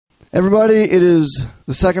Everybody, it is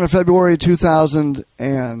the 2nd of February,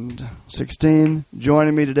 2016.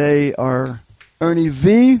 Joining me today are Ernie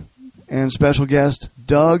V. and special guest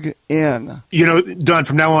Doug N. You know, Don,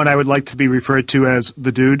 from now on, I would like to be referred to as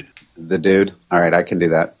the dude. The dude? All right, I can do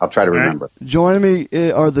that. I'll try to remember. Right. Joining me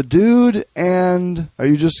are the dude and... Are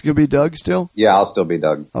you just going to be Doug still? Yeah, I'll still be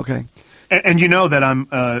Doug. Okay. And you know that I'm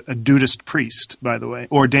a dudist priest, by the way,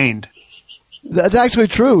 ordained. That's actually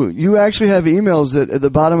true. You actually have emails that at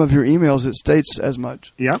the bottom of your emails it states as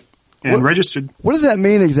much. Yep, and registered. What does that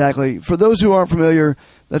mean exactly? For those who aren't familiar,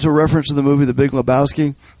 that's a reference to the movie The Big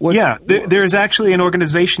Lebowski. There's actually an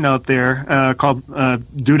organization out there called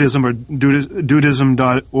Dudism or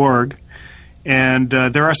Dudism.org, and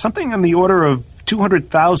there are something on the order of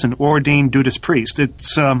 200,000 ordained Dudist priests.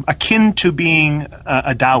 It's akin to being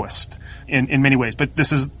a Taoist in many ways, but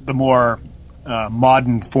this is the more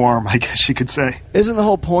modern form, I guess you could say. Isn't the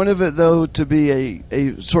whole point of it, though, to be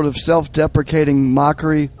a sort of self-deprecating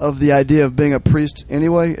mockery of the idea of being a priest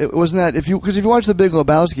anyway? Wasn't that, because if you watch The Big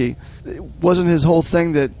Lebowski, wasn't his whole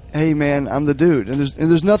thing that, hey, man, I'm the dude, and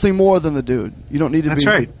there's nothing more than the dude. You don't need to That's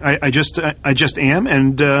be... That's right. I just am,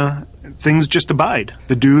 and things just abide.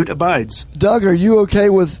 The dude abides. Doug, are you okay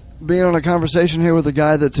with being on a conversation here with a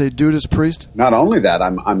guy that's a dudist priest? Not only that,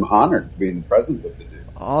 I'm honored to be in the presence of the dude.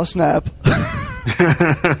 Oh, snap.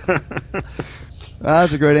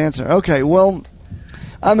 That's a great answer. Okay, well,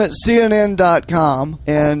 I'm at CNN.com,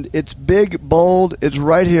 and it's big, bold. It's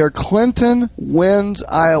right here. Clinton wins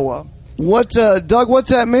Iowa. Doug,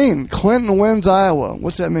 what's that mean? Clinton wins Iowa.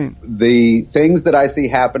 What's that mean? The things that I see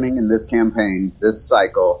happening in this campaign, this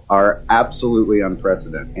cycle, are absolutely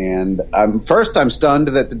unprecedented. And I'm stunned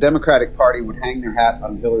that the Democratic Party would hang their hat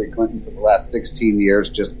on Hillary Clinton for the last 16 years,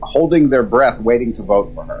 just holding their breath, waiting to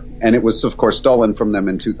vote for her. And it was, of course, stolen from them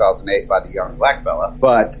in 2008 by the young black fella.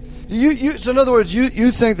 But so in other words,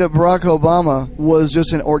 you think that Barack Obama was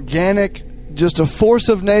just an organic, just a force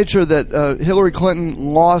of nature that Hillary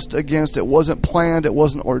Clinton lost against. It wasn't planned. It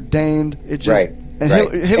wasn't ordained. It just right.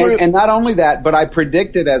 And not only that, but I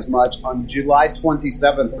predicted as much on July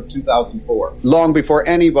 27th of 2004, long before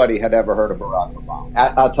anybody had ever heard of Barack Obama.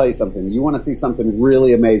 I'll tell you something. You want to see something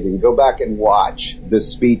really amazing? Go back and watch the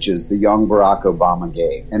speeches the young Barack Obama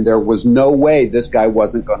gave. And there was no way this guy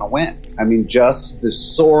wasn't going to win. I mean, just the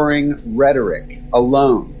soaring rhetoric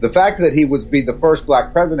alone. The fact that he would be the first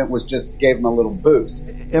black president just gave him a little boost.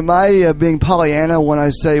 Am I being Pollyanna when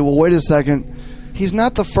I say, well, wait a second, he's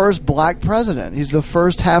not the first black president. He's the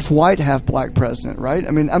first half-white, half-black president, right?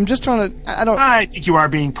 I mean, I'm just trying to... I think you are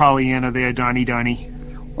being Pollyanna there, Donnie.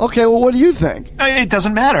 Okay, well, what do you think? It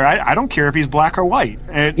doesn't matter. I don't care if he's black or white.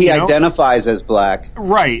 He identifies as black.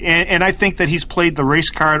 Right, and I think that he's played the race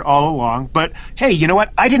card all along. But, hey, you know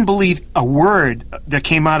what? I didn't believe a word that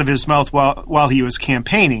came out of his mouth while he was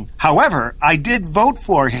campaigning. However, I did vote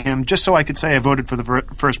for him just so I could say I voted for the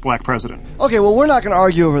first black president. Okay, well, we're not going to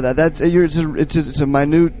argue over that. It's a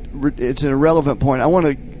minute, it's an irrelevant point. I want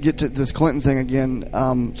to get to this Clinton thing again.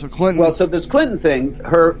 So this Clinton thing,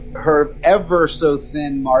 her ever so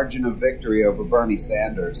thin margin of victory over Bernie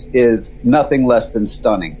Sanders is nothing less than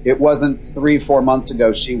stunning. It wasn't 3-4 months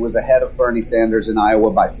ago she was ahead of Bernie Sanders in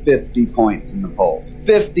Iowa by 50 points in the polls.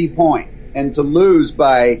 50 points. And to lose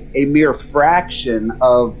by a mere fraction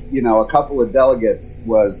of, a couple of delegates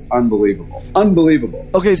was unbelievable. Unbelievable.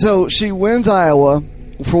 Okay, so she wins Iowa,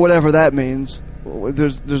 for whatever that means.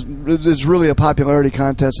 There's really a popularity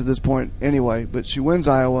contest at this point anyway, but she wins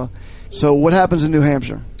Iowa. So what happens in New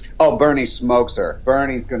Hampshire? Oh, Bernie smokes her.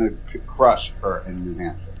 Bernie's going to crush her in New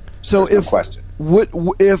Hampshire. So no question.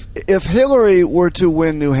 If Hillary were to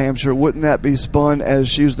win New Hampshire, wouldn't that be spun as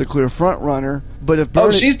she's the clear front runner? But if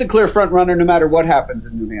Bernie... she's the clear front runner no matter what happens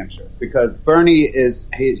in New Hampshire, because Bernie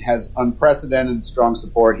has unprecedented strong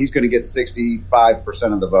support. He's going to get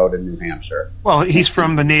 65% of the vote in New Hampshire. Well, he's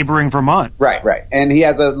from the neighboring Vermont. Right. And he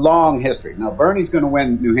has a long history. Now, Bernie's going to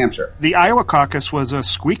win New Hampshire. The Iowa caucus was a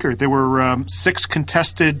squeaker. There were 6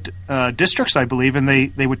 contested districts, I believe, and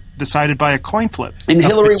they were decided by a coin flip. And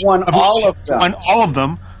Hillary won all of them. Won all of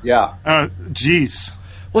them. Yeah. Geez.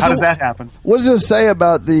 How does that happen? What does it say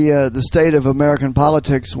about the state of American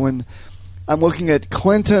politics when I'm looking at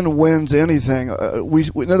Clinton wins anything?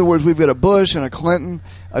 In other words, we've got a Bush and a Clinton,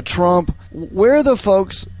 a Trump. Where are the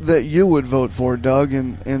folks that you would vote for, Doug?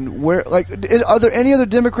 And where, are there any other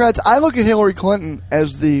Democrats? I look at Hillary Clinton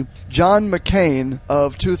as the John McCain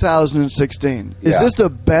of 2016. Is this the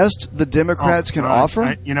best the Democrats can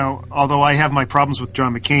offer? Although I have my problems with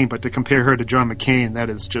John McCain, but to compare her to John McCain, that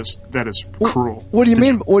is cruel. What do you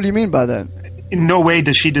mean? What do you mean by that? In no way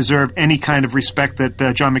does she deserve any kind of respect that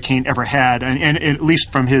John McCain ever had, and at least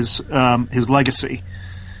from his legacy.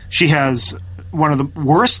 she has one of the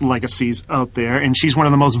worst legacies out there, and she's one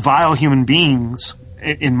of the most vile human beings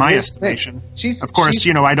in my estimation. Of course,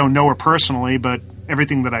 I don't know her personally, but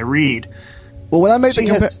everything that I read. Well, when I make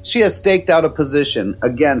she has staked out a position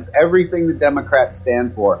against everything the Democrats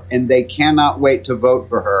stand for, and they cannot wait to vote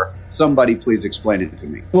for her. Somebody please explain it to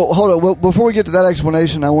me. Well, hold on. Well, before we get to that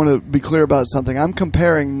explanation, I want to be clear about something. I'm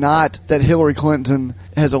comparing not that Hillary Clinton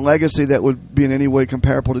has a legacy that would be in any way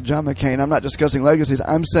comparable to John McCain. I'm not discussing legacies.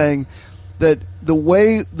 I'm saying that the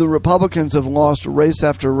way the Republicans have lost race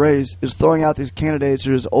after race is throwing out these candidates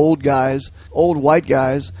who are just old guys, old white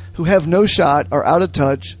guys, who have no shot, are out of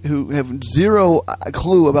touch, who have zero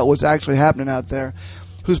clue about what's actually happening out there,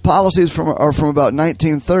 whose policies are from about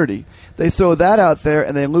 1930. They throw that out there,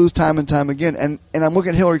 and they lose time and time again. And I'm looking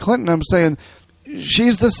at Hillary Clinton, and I'm saying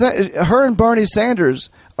her and Bernie Sanders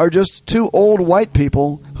are just two old white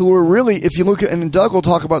people who are really, if you look at, and Doug will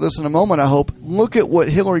talk about this in a moment, I hope, look at what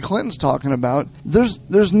Hillary Clinton's talking about.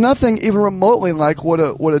 There's nothing even remotely like what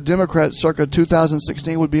a Democrat circa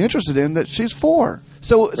 2016 would be interested in that she's for.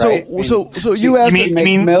 So you ask, you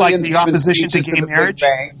mean like the opposition to gay marriage?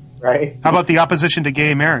 Banks, right? How about the opposition to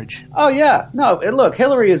gay marriage? Oh yeah, no. Look,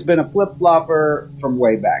 Hillary has been a flip-flopper from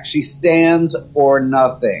way back. She stands for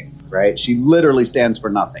nothing. Right? She literally stands for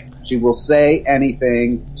nothing. She will say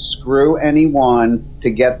anything, screw anyone to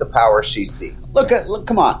get the power she seeks.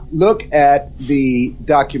 Come on. Look at the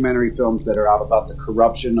documentary films that are out about the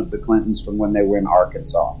corruption of the Clintons from when they were in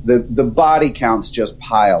Arkansas. The body counts just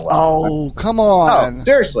pile up. Oh, come on. No,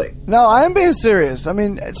 seriously. No, I am being serious. I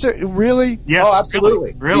mean, really? Yes. Oh,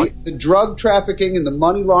 absolutely. Really? The drug trafficking and the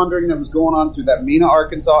money laundering that was going on through that Mena,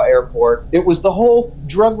 Arkansas airport. It was the whole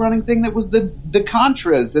drug running thing that was the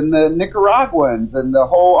Contras and the Nicaraguans and the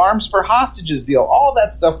whole arms for hostages deal. All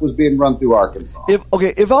that stuff was being run through Arkansas.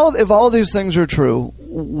 If all these things are true,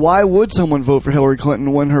 why would someone vote for Hillary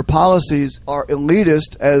Clinton when her policies are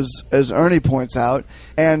elitist, as Ernie points out,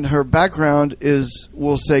 and her background is,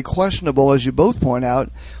 we'll say, questionable, as you both point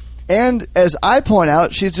out? And as I point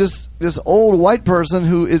out, she's just this old white person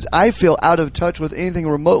who is, I feel, out of touch with anything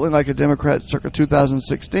remotely like a Democrat circa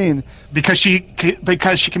 2016. Because she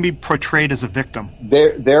can be portrayed as a victim.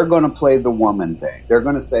 They're going to play the woman thing. They're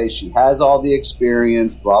going to say she has all the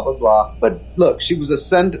experience, blah, blah, blah. But look, she was a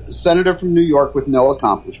senator from New York with no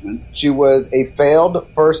accomplishments. She was a failed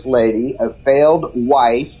first lady, a failed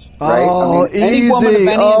wife. Right? Oh, any woman of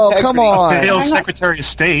any come on. A failed Secretary of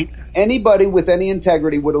State. Anybody with any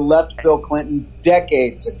integrity would have left Bill Clinton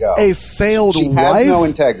decades ago. A failed wife? She has no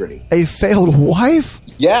integrity. A failed wife?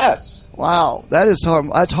 Yes. Wow, that's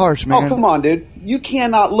harsh, man. Oh, come on, dude. You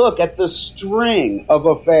cannot look at the string of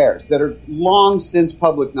affairs that are long since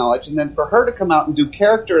public knowledge, and then for her to come out and do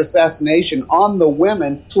character assassination on the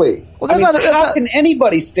women, please. Well, how can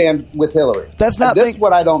anybody stand with Hillary? That's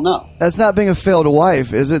what I don't know. That's not being a failed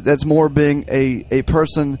wife, is it? That's more being a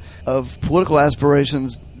person of political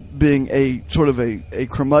aspirations, being a sort of a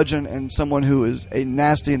curmudgeon and someone who is a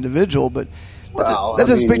nasty individual, but that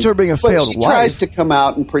doesn't speak to her being a failed wife. She tries to come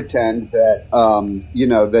out and pretend that,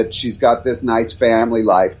 that she's got this nice family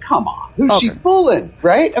life. Come on, who's she fooling?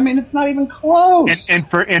 Right? I mean, it's not even close.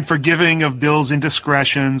 And forgiving of Bill's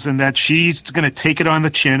indiscretions, and that she's going to take it on the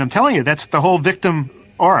chin. I'm telling you, that's the whole victim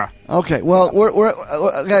aura. Okay, well, we're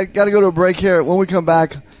got to go to a break here. When we come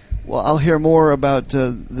back, well, I'll hear more about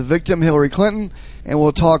the victim, Hillary Clinton, and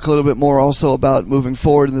we'll talk a little bit more also about moving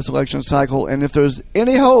forward in this election cycle, and if there's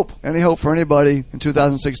any hope for anybody in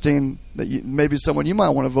 2016 that maybe someone you might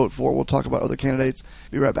want to vote for. We'll talk about other candidates.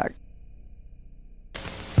 Be right back.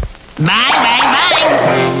 Bang, bang,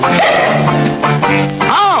 bang.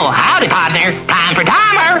 Oh, howdy, partner. Time for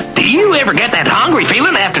timer. Do you ever get that hungry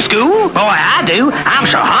feeling after school? Boy, I do. I'm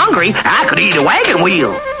so hungry, I could eat a wagon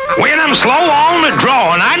wheel. When I'm slow on the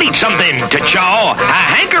draw and I need something to chaw, I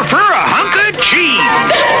hanker for a hunk of cheese.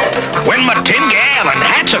 When my 10-gallon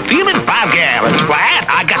hat's a feeling 5 gallons flat,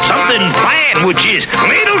 I got something planned, which is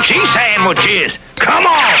little cheese sandwiches. Come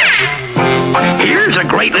on! Here's a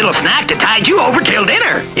great little snack to tide you over till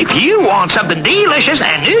dinner. If you want something delicious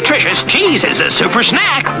and nutritious, cheese is a super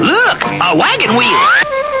snack. Look, a wagon wheel.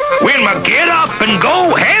 When my get up and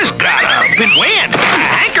go has got up and went, I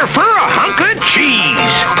hanker for a hunk of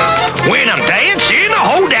cheese. When I'm dancing, I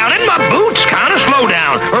hold down and my boots kind of slow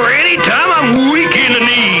down, or anytime I'm weak in the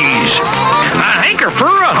knees. I hanker for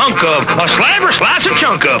a hunk of, a slab or slice of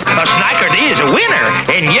chunk of, a snacker is a winner,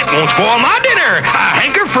 and yet won't spoil my dinner. I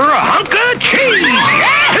hanker for a hunk of cheese.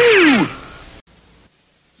 Yahoo!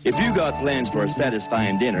 If you got plans for a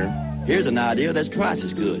satisfying dinner, here's an idea that's twice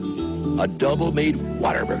as good. A double-meat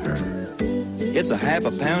Whataburger. It's a half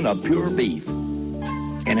a pound of pure beef.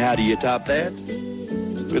 And how do you top that?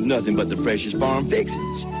 with nothing but the freshest farm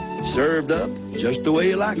fixings, served up just the way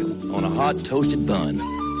you like them on a hot toasted bun.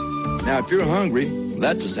 Now, if you're hungry,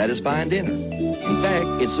 that's a satisfying dinner. In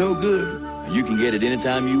fact, it's so good, you can get it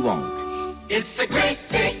anytime you want. It's the great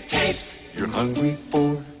big taste you're hungry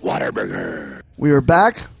for. Whataburger. We are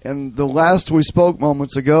back, and the last we spoke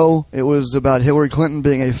moments ago, it was about Hillary Clinton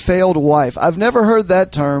being a failed wife. I've never heard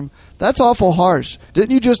that term. That's awful harsh. Didn't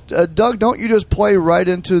you just, Doug, don't you just play right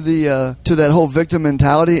into the to that whole victim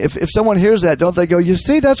mentality? If someone hears that, don't they go, you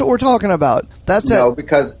see, that's what we're talking about? No,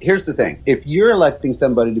 because here's the thing. If you're electing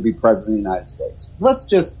somebody to be president of the United States, let's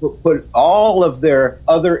just put all of their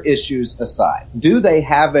other issues aside. Do they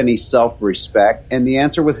have any self-respect? And the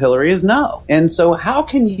answer with Hillary is no. And so how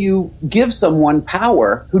can you give someone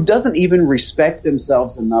power who doesn't even respect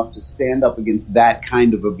themselves enough to stand up against that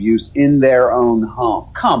kind of abuse in their own home?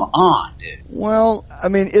 Come on. Dude. Well, I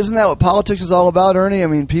mean, isn't that what politics is all about, Ernie? I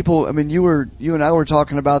mean, you and I were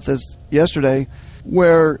talking about this yesterday,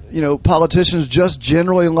 where, politicians just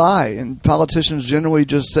generally lie, and politicians generally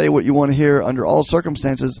just say what you want to hear under all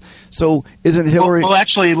circumstances. So isn't Hillary... Well,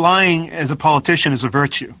 actually, lying as a politician is a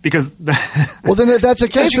virtue, because... Well, then if that's the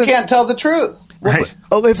case... Because you can't tell the truth. Well,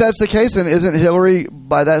 right. If that's the case, then isn't Hillary,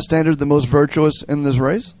 by that standard, the most virtuous in this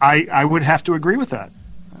race? I would have to agree with that.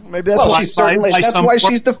 Maybe that's why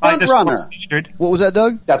she's the front runner. What was that,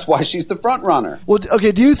 Doug? That's why she's the front runner. Well,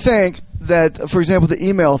 okay, do you think that, for example, the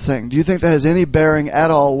email thing, do you think that has any bearing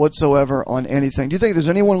at all whatsoever on anything? Do you think there's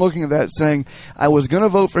anyone looking at that saying, I was going to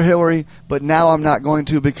vote for Hillary, but now I'm not going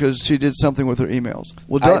to because she did something with her emails?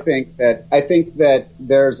 Well, I think that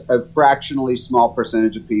there's a fractionally small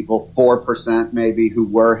percentage of people, 4% maybe, who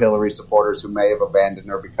were Hillary supporters who may have abandoned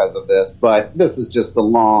her because of this. But this is just the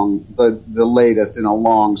latest in a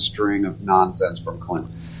long string of nonsense from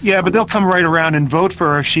Clinton. Yeah, but they'll come right around and vote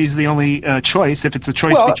for her if she's the only choice. If it's a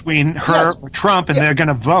choice between her or Trump, and they're going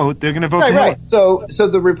to vote for Hillary. Right. So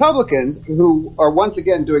the Republicans, who are once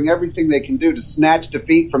again doing everything they can do to snatch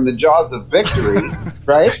defeat from the jaws of victory,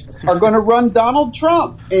 right, are going to run Donald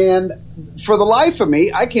Trump. And for the life of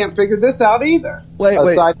me, I can't figure this out either.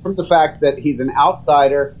 Aside from the fact that he's an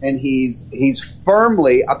outsider and he's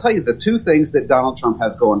firmly, I'll tell you the two things that Donald Trump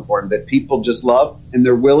has going for him that people just love, and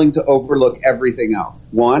they're willing to overlook everything else.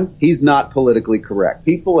 One, he's not politically correct.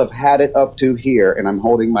 People have had it up to here, and I'm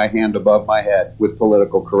holding my hand above my head with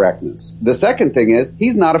political correctness. The second thing is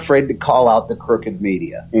he's not afraid to call out the crooked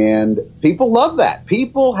media, and people love that.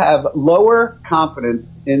 People have lower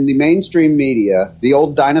confidence in the mainstream media, the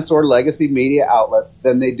old dinosaur legacy media outlets,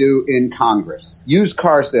 than they do in Congress. Used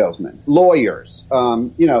car salesmen, lawyers.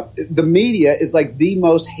 The media is like the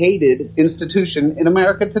most hated institution in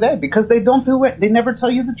America today because they don't do it. They never tell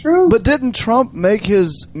you the truth. But didn't Trump make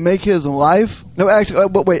his life? No, actually.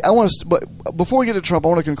 But wait, But before we get to Trump, I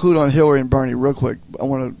want to conclude on Hillary and Bernie real quick. I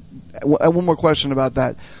have one more question about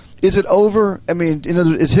that. Is it over? I mean,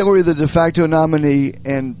 is Hillary the de facto nominee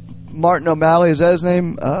and Martin O'Malley, is that his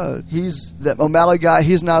name? He's that O'Malley guy.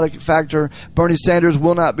 He's not a factor. Bernie Sanders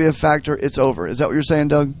will not be a factor. It's over. Is that what you're saying,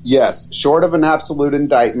 Doug? Yes. Short of an absolute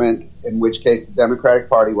indictment, in which case the Democratic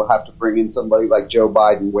Party will have to bring in somebody like Joe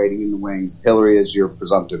Biden waiting in the wings. Hillary is your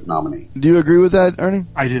presumptive nominee. Do you agree with that, Ernie?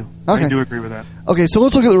 I do. Okay. I do agree with that. Okay, so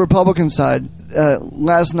let's look at the Republican side.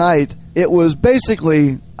 Last night, it was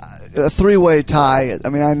basically a three-way tie. I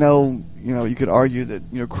mean, I know... you could argue that,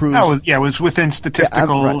 Cruz... it was within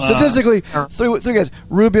statistical... right. Statistically, three guys,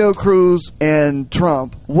 Rubio, Cruz, and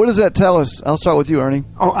Trump. What does that tell us? I'll start with you, Ernie.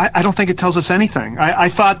 I don't think it tells us anything. I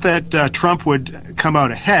thought that Trump would come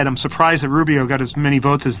out ahead. I'm surprised that Rubio got as many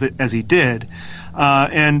votes as he did.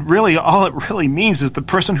 And really, all it really means is the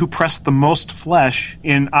person who pressed the most flesh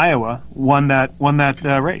in Iowa won that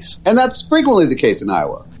race. And that's frequently the case in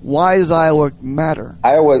Iowa. Why does Iowa matter?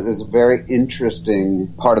 Iowa is a very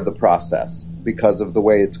interesting part of the process because of the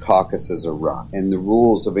way its caucuses are run and the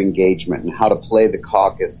rules of engagement and how to play the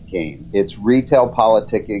caucus game. It's retail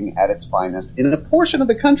politicking at its finest in a portion of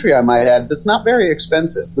the country, I might add, that's not very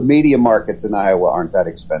expensive. The media markets in Iowa aren't that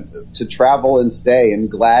expensive. To travel and stay in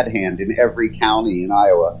glad hand in every county in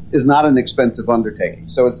Iowa is not an expensive undertaking.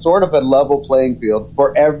 So it's sort of a level playing field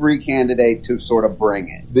for every candidate to sort of bring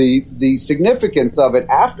it. The significance of it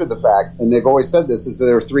after the fact, and they've always said this, is that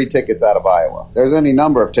there are 3 tickets out of Iowa. There's any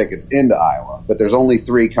number of tickets into Iowa. Kamala. But there's only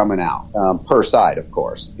 3 coming out, per side, of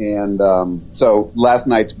course. And so last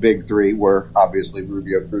night's big 3 were obviously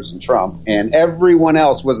Rubio, Cruz, and Trump. And everyone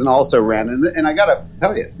else was also ran. And I got to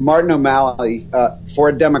tell you, Martin O'Malley, for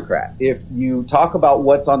a Democrat, if you talk about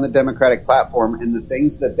what's on the Democratic platform and the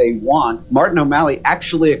things that they want, Martin O'Malley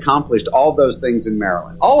actually accomplished all those things in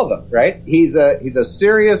Maryland. All of them, right? He's a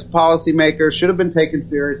serious policymaker, should have been taken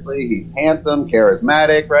seriously. He's handsome,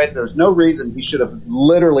 charismatic, right? There's no reason he should have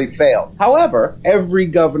literally failed. However, every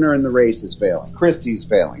governor in the race is failing. Christie's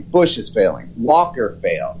failing. Bush is failing. Walker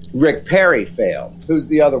failed. Rick Perry failed. Who's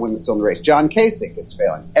the other one that's still in the race? John Kasich is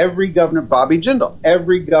failing. Every governor, Bobby Jindal,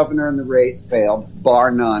 every governor in the race failed,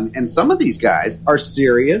 bar none. And some of these guys are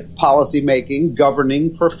serious policy-making,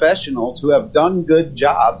 governing professionals who have done good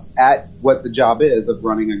jobs at what the job is of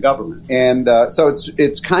running a government. And so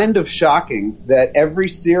it's kind of shocking that every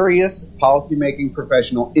serious policy-making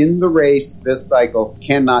professional in the race this cycle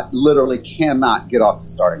literally cannot get off the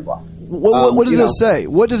starting block. What does it say?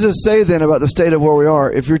 What does it say then about the state of where we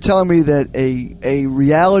are? If you're telling me that a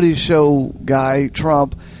reality show guy,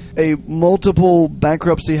 Trump, a multiple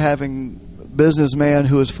bankruptcy-having businessman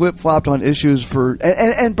who has flip-flopped on issues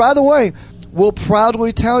and by the way, will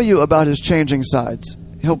proudly tell you about his changing sides.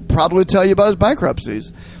 He'll probably tell you about his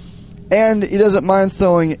bankruptcies. And he doesn't mind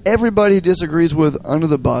throwing everybody he disagrees with under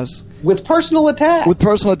the bus. With personal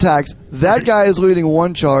attacks. That guy is leading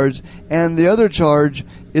one charge, and the other charge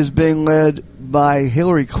is being led by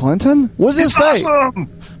Hillary Clinton? What does it say?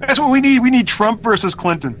 Awesome. That's what we need. We need Trump versus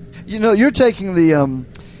Clinton. You know, you're taking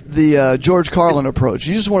the George Carlin approach.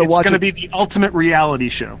 You just want to watch it. It's going to be the ultimate reality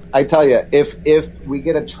show. I tell you, if we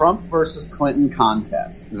get a Trump versus Clinton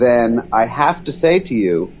contest, then I have to say to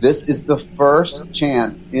you, this is the first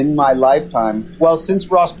chance in my lifetime, well, since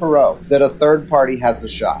Ross Perot, that a third party has a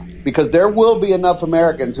shot. Because there will be enough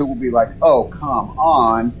Americans who will be like, oh, come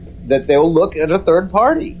on, that they'll look at a third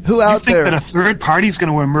party. Who out there? You think that a third party is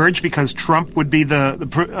going to emerge because Trump would be the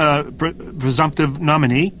presumptive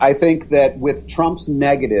nominee? I think that with Trump's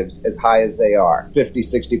negatives as high as they are,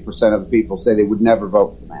 50-60% of the people say they would never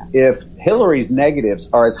vote for that. If Hillary's negatives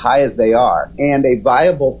are as high as they are, and a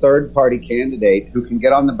viable third party candidate who can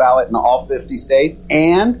get on the ballot in all 50 states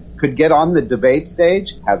and could get on the debate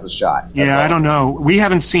stage has a shot. Yeah, I don't know. We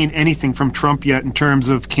haven't seen anything from Trump yet in terms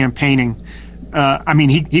of campaigning. I mean,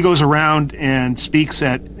 he goes around and speaks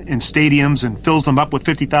in stadiums and fills them up with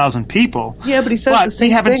 50,000 people. Yeah, but he says the same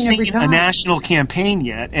thing every time. They haven't seen a national campaign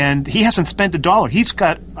yet, and he hasn't spent $1. He's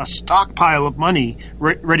got a stockpile of money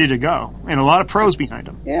ready to go, and a lot of pros behind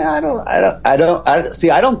him. Yeah,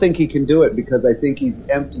 I don't think he can do it because I think he's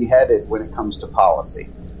empty-headed when it comes to policy.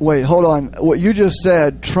 Wait, hold on. What you just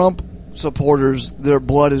said, Trump supporters, their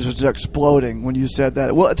blood is just exploding when you said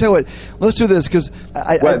that. Well, I tell you what, let's do this because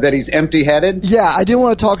that he's empty-headed? Yeah, I didn't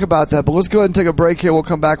want to talk about that, but let's go ahead and take a break here. We'll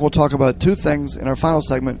come back. We'll talk about two things in our final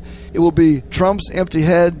segment. It will be Trump's empty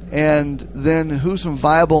head, and then who some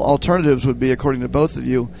viable alternatives would be, according to both of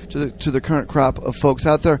you, to the current crop of folks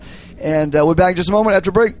out there. And we'll be back in just a moment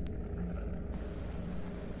after break.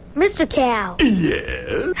 Mr. Cow.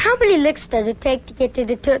 Yes? How many licks does it take to get to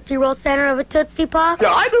the Tootsie Roll center of a Tootsie Pop?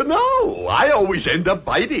 I don't know. I always end up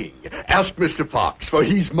biting. Ask Mr. Fox, for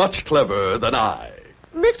he's much cleverer than I.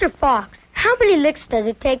 Mr. Fox, how many licks does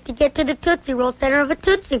it take to get to the Tootsie Roll center of a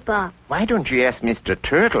Tootsie Pop? Why don't you ask Mr.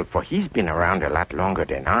 Turtle, for he's been around a lot longer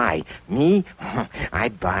than I. Me, I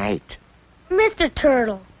bite. Mr.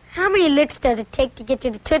 Turtle, how many licks does it take to get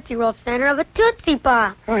to the Tootsie Roll center of a Tootsie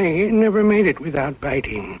Pop? I never made it without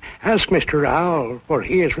biting. Ask Mr. Owl, for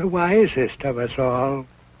he is the wisest of us all.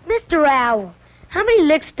 Mr. Owl, how many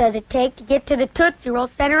licks does it take to get to the Tootsie Roll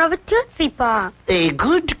center of a Tootsie Pop? A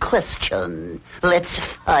good question. Let's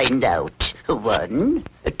find out. 1,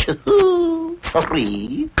 2,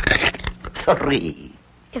 3.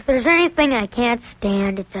 If there's anything I can't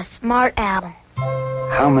stand, it's a smart owl.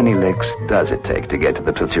 How many licks does it take to get to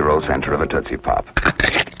the Tootsie Roll center of a Tootsie Pop?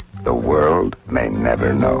 The world may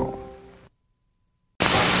never know. We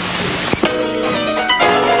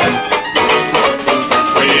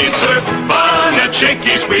surf fun at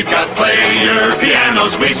Shakey's. We've got player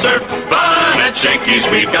pianos. We surf fun at Shakey's.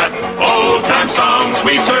 We've got old-time songs.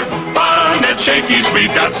 We surf fun at Shakey's.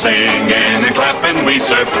 We've got singing and clapping. We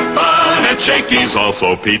surf fun at Shakey's.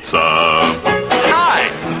 Also pizza. Hi.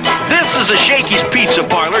 This is a Shakey's Pizza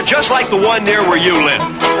Parlor, just like the one near where you live.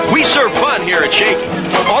 We serve fun here at Shakey's.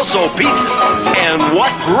 Also pizza. And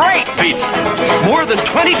what great pizza! More than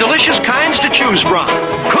 20 delicious kinds to choose from.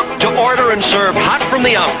 Cooked to order and served hot from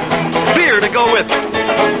the oven. Beer to go with it.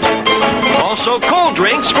 Also cold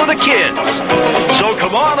drinks for the kids. So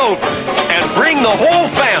come on over and bring the whole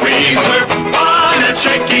family. We serve fun at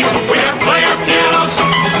Shakey's. We got player pianos,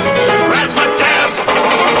 razzmatazz,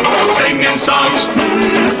 singing songs,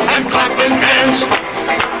 and clapping hands.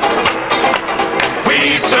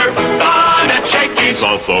 We serve fun at Shakey's.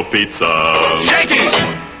 Also pizza. Shakey's.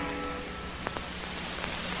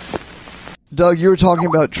 Doug, you were talking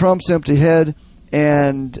about Trump's empty head,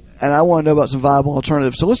 and I want to know about some viable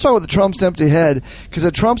alternatives. So let's start with the Trump's empty head, because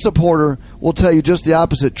a Trump supporter will tell you just the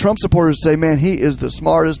opposite. Trump supporters say, man, he is the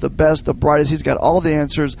smartest, the best, the brightest. He's got all the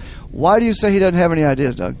answers. Why do you say he doesn't have any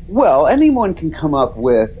ideas, Doug? Well, anyone can come up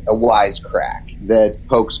with a wisecrack that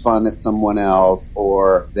pokes fun at someone else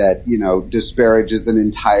or that, disparages an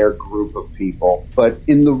entire group of people. But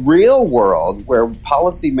in the real world, where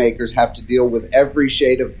policymakers have to deal with every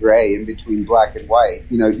shade of gray in between black and white,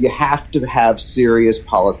 you have to have serious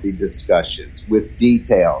policy discussions with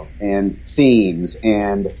details and themes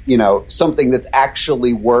and, something that's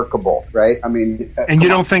actually workable, right? I mean... and you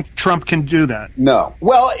don't think Trump can do that? No.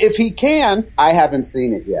 Well, if he can, I haven't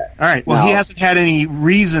seen it yet. All right. Well, he hasn't had any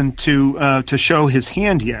reason to show his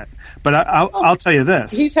hand yet. But I'll tell you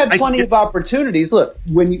this. He's had plenty of opportunities. Look,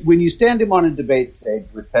 when you stand him on a debate stage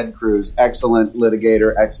with Ted Cruz, excellent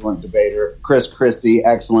litigator, excellent debater, Chris Christie,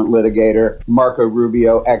 excellent litigator, Marco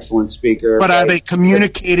Rubio, excellent speaker. But are they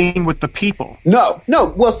communicating with the people? No.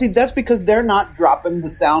 Well, see, that's because they're not dropping the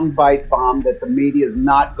soundbite bomb that the media is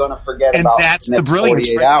not going to forget about. And that's the brilliance,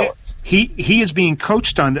 48 hours. He is being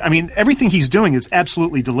coached on. I mean, everything he's doing is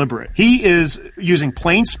absolutely deliberate. He is using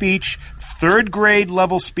plain speech, third grade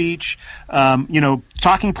level speech,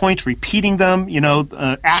 talking points, repeating them,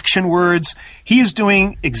 action words. He is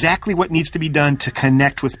doing exactly what needs to be done to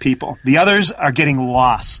connect with people. The others are getting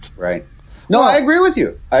lost. Right. No, I agree with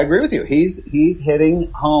you. He's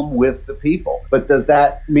hitting home with the people. But does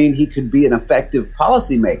that mean he could be an effective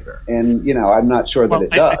policymaker? And, I'm not sure that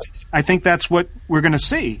it does. I think that's what we're going to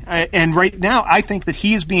see. And right now, I think that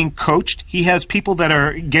he is being coached. He has people that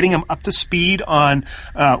are getting him up to speed on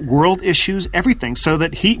world issues, everything, so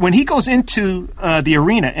that when he goes into the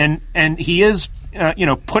arena and he is,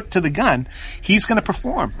 put to the gun, he's going to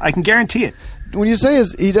perform. I can guarantee it. When you say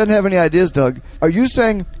he doesn't have any ideas, Doug, are you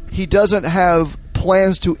saying he doesn't have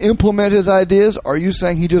plans to implement his ideas, or are you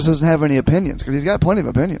saying he just doesn't have any opinions? Because he's got plenty of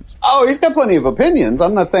opinions. Oh, he's got plenty of opinions.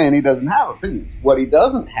 I'm not saying he doesn't have opinions. What he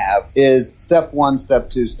doesn't have is step 1,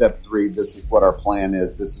 step 2, step 3. This is what our plan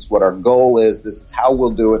is. This is what our goal is. This is how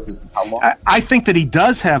we'll do it. This is how long. I think that he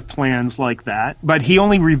does have plans like that, but he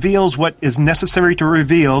only reveals what is necessary to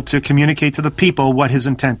reveal to communicate to the people what his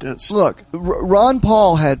intent is. Look, Ron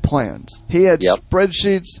Paul had plans. He had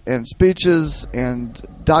spreadsheets and speeches and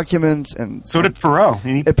documents, and so did Perot.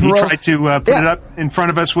 And he tried to put it up in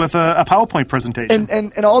front of us with a PowerPoint presentation.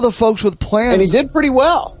 And all the folks with plans. And he did pretty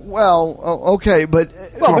well. Well, okay, but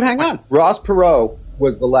hang on. Ross Perot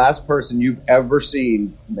was the last person you've ever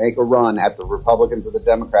seen make a run at the Republicans or the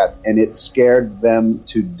Democrats, and it scared them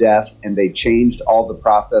to death, and they changed all the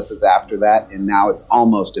processes after that, and now it's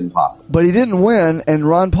almost impossible. But he didn't win, and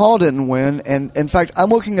Ron Paul didn't win, and in fact, I'm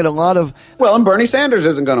looking at a lot of... Well, and Bernie Sanders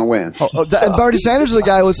isn't going to win. And Bernie Sanders is a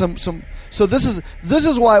guy with some... So this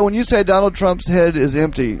is why when you say Donald Trump's head is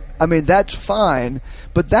empty, I mean, that's fine,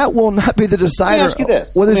 but that will not be the decider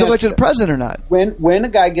whether he's elected president or not. When a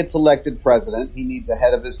guy gets elected president, he needs a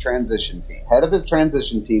head of his transition team. Head of his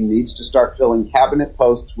transition team needs to start filling cabinet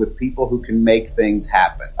posts with people who can make things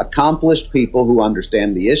happen. Accomplished people who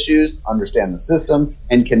understand the issues, understand the system,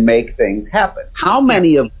 and can make things happen. How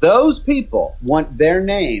many of those people want their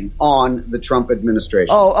name on the Trump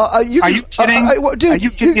administration? Are you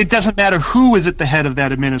kidding? It doesn't matter who is at the head of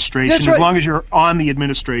that administration, as long as you're on the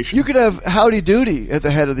administration. You could have Howdy Doody at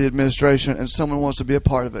the head of the administration, and someone wants to be a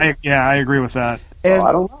part of it. I agree with that. And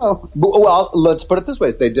I don't know. Well, let's put it this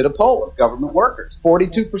way. They did a poll of government workers.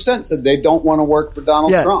 42% said they don't want to work for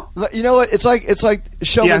Donald Trump. You know what? It's like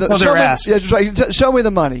show me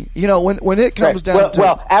the money. When it comes down to...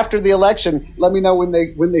 Well, after the election, let me know when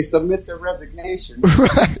they submit their resignation.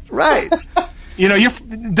 Right.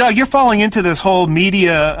 Doug, you're falling into this whole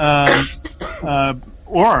media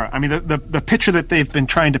aura. I mean, the picture that they've been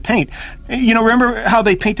trying to paint. Remember how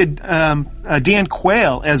they painted Dan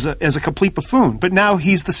Quayle as a complete buffoon, but now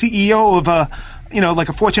he's the CEO of like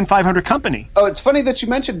a Fortune 500 company. Oh, it's funny that you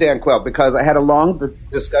mentioned Dan Quayle, because I had a long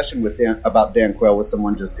discussion about Dan Quayle with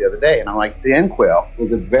someone just the other day, and I'm like, Dan Quayle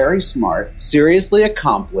was a very smart, seriously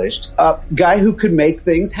accomplished guy who could make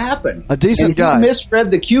things happen. A decent guy. He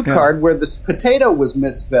misread the cue card where the potato was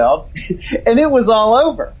misspelled, and it was all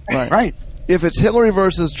over. Right. if it's Hillary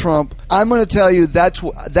versus Trump, I'm going to tell you that's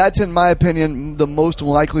in my opinion the most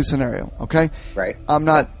likely scenario. Okay, right. I'm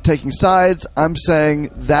not taking sides. I'm saying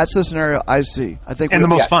that's the scenario I see. I think and the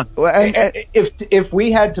most fun. And if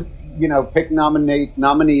we had to, pick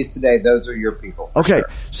nominees today, those are your people. Okay, sure.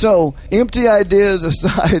 So empty ideas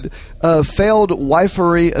aside, failed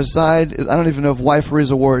wifery aside, I don't even know if wifery is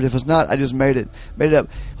a word. If it's not, I just made it up.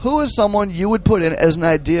 Who is someone you would put in as an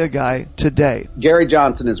idea guy today? Gary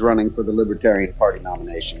Johnson is running for the Libertarian Party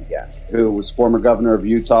nomination again, who was former governor of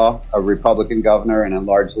Utah, a Republican governor in a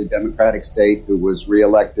largely Democratic state, who was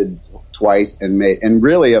reelected twice and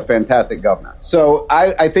really a fantastic governor. So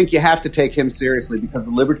I think you have to take him seriously because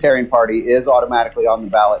the Libertarian Party is automatically on the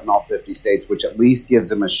ballot in all 50 states, which at least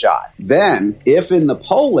gives him a shot. Then, if in the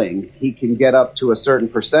polling he can get up to a certain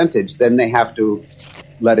percentage, then they have to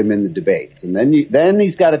let him in the debates, and then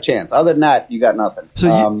he's got a chance. Other than that, you got nothing.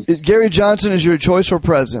 So Gary Johnson is your choice for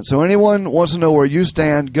president. So anyone wants to know where you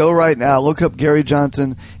stand, go right now, look up Gary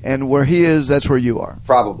Johnson, and where he is, that's where you are.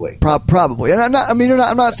 Probably. Probably. And I'm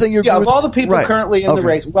not saying you're. Yeah, of all the people currently in the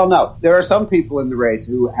race, well, no, there are some people in the race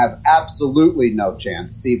who have absolutely no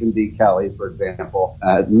chance. Stephen D. Kelly, for example,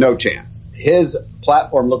 no chance. His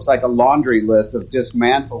platform looks like a laundry list of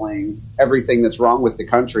dismantling everything that's wrong with the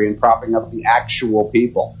country and propping up the actual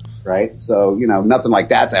people, right? So, nothing like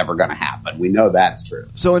that's ever going to happen. We know that's true.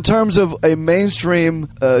 So in terms of a mainstream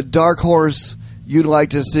dark horse you'd like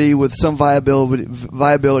to see with some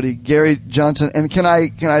viability, Gary Johnson, and can I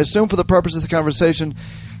assume for the purpose of the conversation,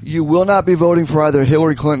 you will not be voting for either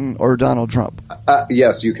Hillary Clinton or Donald Trump?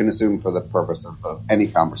 Yes, you can assume for the purpose of any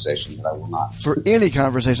conversation that I will not. For any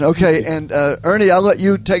conversation. Okay, and Ernie, I'll let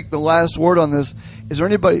you take the last word on this. Is there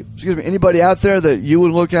anybody out there that you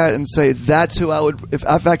would look at and say, that's who I would, if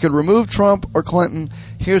I could remove Trump or Clinton,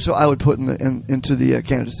 here's who I would put into the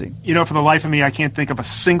candidacy? For the life of me, I can't think of a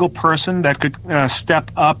single person that could step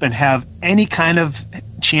up and have any kind of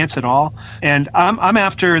chance at all. And I'm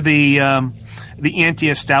after the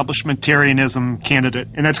anti-establishmentarianism candidate,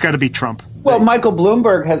 and that's got to be Trump. Well, Michael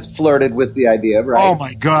Bloomberg has flirted with the idea, right? Oh,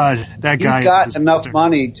 my God. That guy He's got enough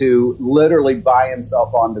money to literally buy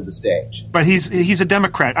himself onto the stage. But he's a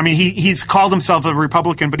Democrat. I mean, he's called himself a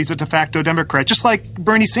Republican, but he's a de facto Democrat. Just like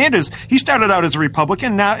Bernie Sanders. He started out as a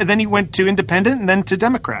Republican, then he went to independent and then to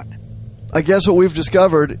Democrat. I guess what we've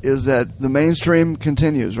discovered is that the mainstream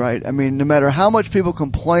continues, right? I mean, no matter how much people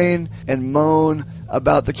complain and moan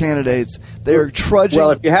about the candidates, they are trudging.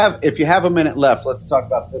 Well, if you have a minute left, let's talk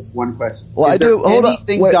about this one question. Well, is I do. Hold on.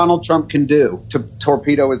 Anything Donald Trump can do to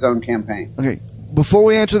torpedo his own campaign? Okay. Before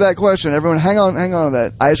we answer that question, everyone, hang on to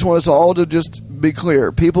that. I just want us all to just be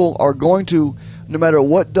clear. People are going to, no matter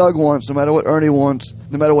what Doug wants, no matter what Ernie wants,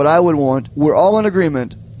 no matter what I would want, we're all in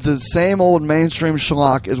agreement. The same old mainstream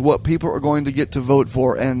schlock is what people are going to get to vote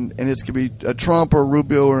for, and it's going to be a Trump or a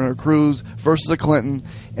Rubio or a Cruz versus a Clinton.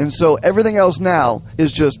 And so everything else now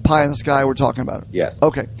is just pie in the sky. We're talking about it. Yes.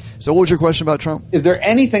 Okay. So what was your question about Trump? Is there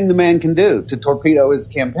anything the man can do to torpedo his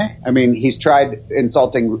campaign? I mean, he's tried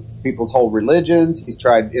insulting people's whole religions. He's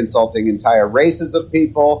tried insulting entire races of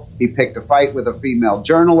people. He picked a fight with a female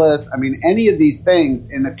journalist. I mean, any of these things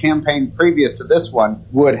in the campaign previous to this one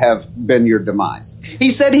would have been your demise. He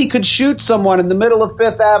said he could shoot someone in the middle of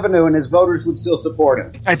Fifth Avenue and his voters would still support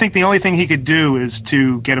him. I think the only thing he could do is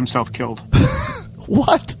to get himself killed.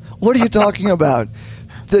 What? What are you talking about?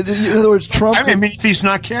 In other words, Trump... I mean, if he's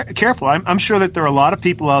not careful, I'm sure that there are a lot of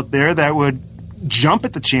people out there that would jump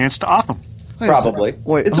at the chance to off him. Probably.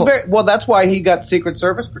 Well, that's why he got Secret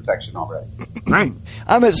Service protection already. Right.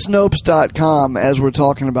 I'm at Snopes.com as we're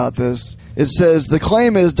talking about this. It says, the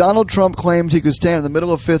claim is Donald Trump claimed he could stand in the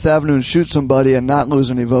middle of Fifth Avenue and shoot somebody and not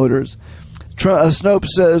lose any voters. Snopes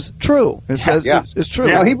says, true. It says it's true.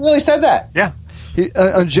 Yeah. No, he really said that. Yeah.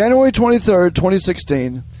 On January 23rd,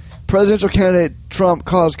 2016, presidential candidate Trump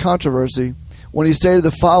caused controversy when he stated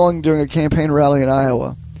the following during a campaign rally in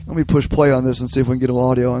Iowa. Let me push play on this and see if we can get a little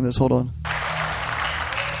audio on this. Hold on.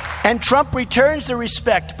 And Trump returns the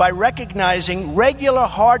respect by recognizing regular,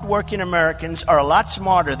 hard-working Americans are a lot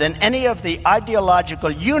smarter than any of the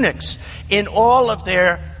ideological eunuchs in all of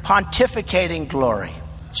their pontificating glory.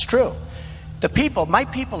 It's true. My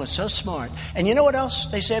people are so smart. And you know what else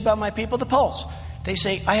they say about my people? The polls. They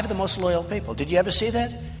say, I have the most loyal people. Did you ever see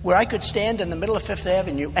that? Where I could stand in the middle of Fifth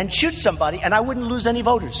Avenue and shoot somebody and I wouldn't lose any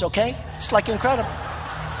voters, okay? It's like incredible.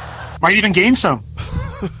 Might even gain some.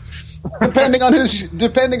 depending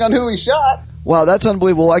on who he shot. Wow, that's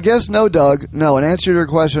unbelievable. I guess no, Doug. No, in answer to your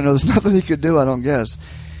question, there's nothing he could do, I don't guess.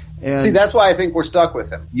 And see, that's why I think we're stuck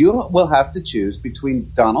with him. You will have to choose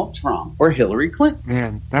between Donald Trump or Hillary Clinton.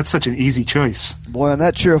 Man, that's such an easy choice. Boy, on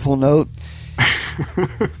that cheerful note,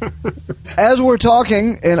 As we're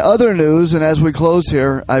talking in other news, and as we close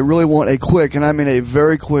here, I really want a quick, and I mean a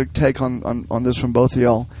very quick take on this from both of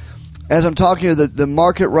y'all. As I'm talking here, the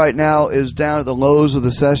market right now is down at the lows of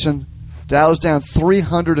the session. Dow's down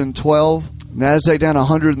 312. NASDAQ down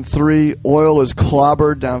 103. Oil is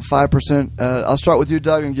clobbered, down 5%. I'll start with you,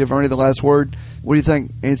 Doug, and give Ernie the last word. What do you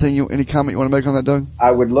think? Any comment you want to make on that, Doug?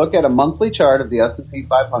 I would look at a monthly chart of the S&P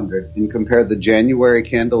 500 and compare the January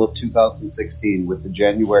candle of 2016 with the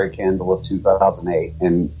January candle of 2008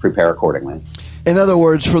 and prepare accordingly. In other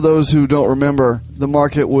words, for those who don't remember, the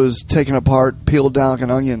market was taken apart, peeled down like an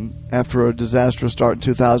onion after a disastrous start in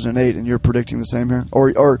 2008, and you're predicting the same here?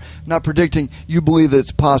 Or not predicting, you believe that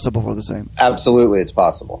it's possible for the same? Absolutely, it's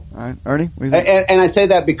possible. All right. Ernie, what do you think? And I say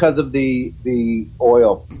that because of the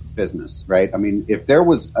oil business, right? I mean, if there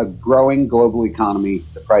was a growing global economy,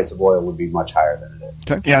 the price of oil would be much higher than it is.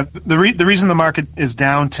 Okay. Yeah, the reason the market is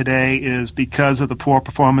down today is because of the poor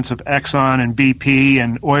performance of Exxon and BP,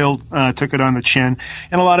 and oil took it on the chin.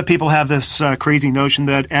 And a lot of people have this crazy notion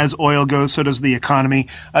that as oil goes, so does the economy.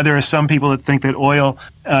 There are some people that think that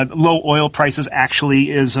low oil prices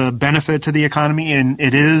actually is a benefit to the economy, and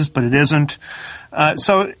it is, but it isn't.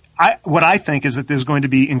 What I think is that there's going to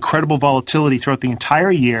be incredible volatility throughout the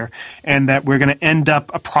entire year, and that we're going to end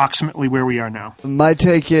up approximately where we are now. My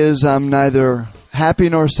take is I'm neither happy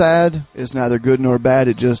nor sad. It's neither good nor bad.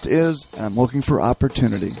 It just is. And I'm looking for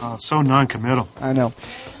opportunity. Oh, so non-committal. I know.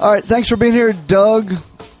 All right. Thanks for being here, Doug,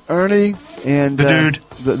 Ernie, and the dude.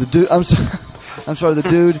 The dude. I'm sorry, the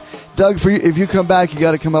dude. Doug, if you come back, you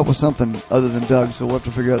got to come up with something other than Doug. So we'll have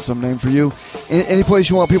to figure out some name for you. Any place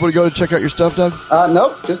you want people to go to check out your stuff, Doug?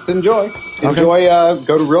 Nope. Just enjoy. Go to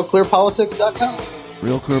realclearpolitics.com.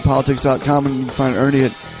 realclearpolitics.com, and you can find Ernie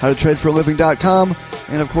at howtotradeforaliving.com.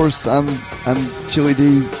 And of course, I'm Chili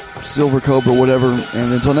D, Silver Cobra, whatever.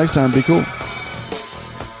 And until next time, be cool.